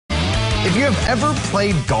If you have ever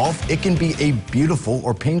played golf, it can be a beautiful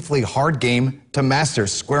or painfully hard game to master.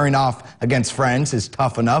 Squaring off against friends is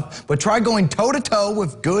tough enough, but try going toe-to-toe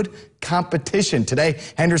with good competition. Today,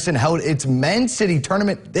 Henderson held its men's city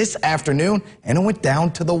tournament this afternoon, and it went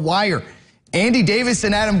down to the wire. Andy Davis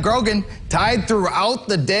and Adam Grogan tied throughout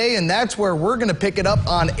the day, and that's where we're going to pick it up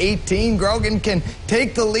on 18. Grogan can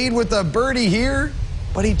take the lead with a birdie here,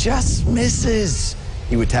 but he just misses.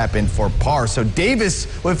 He would tap in for par. So Davis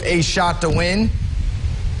with a shot to win.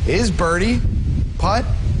 His birdie putt,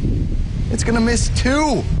 it's going to miss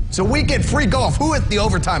two. So we get free golf. Who hit the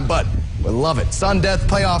overtime butt? We love it. Sun Death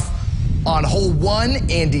playoff on hole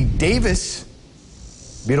one. Andy Davis.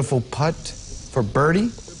 Beautiful putt for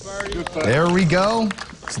birdie. There we go.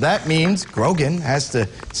 So that means Grogan has to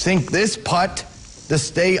sink this putt to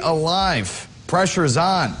stay alive. Pressure's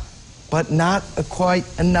on, but not quite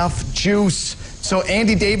enough juice. So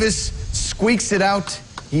Andy Davis squeaks it out.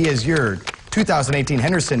 He is your 2018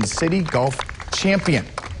 Henderson City Golf Champion.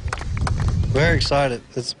 Very excited.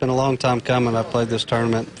 It's been a long time coming. I've played this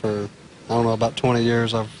tournament for, I don't know, about 20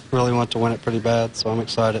 years. I've really wanted to win it pretty bad, so I'm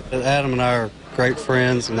excited. Adam and I are great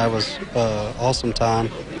friends, and that was an awesome time.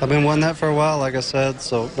 I've been wanting that for a while, like I said,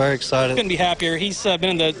 so very excited. Couldn't be happier. He's been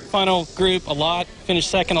in the final group a lot, finished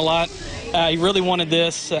second a lot. He really wanted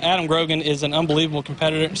this. Adam Grogan is an unbelievable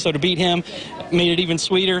competitor, so to beat him made it even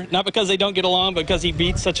sweeter. Not because they don't get along, but because he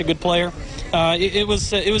beats such a good player. It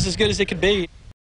was as good as it could be.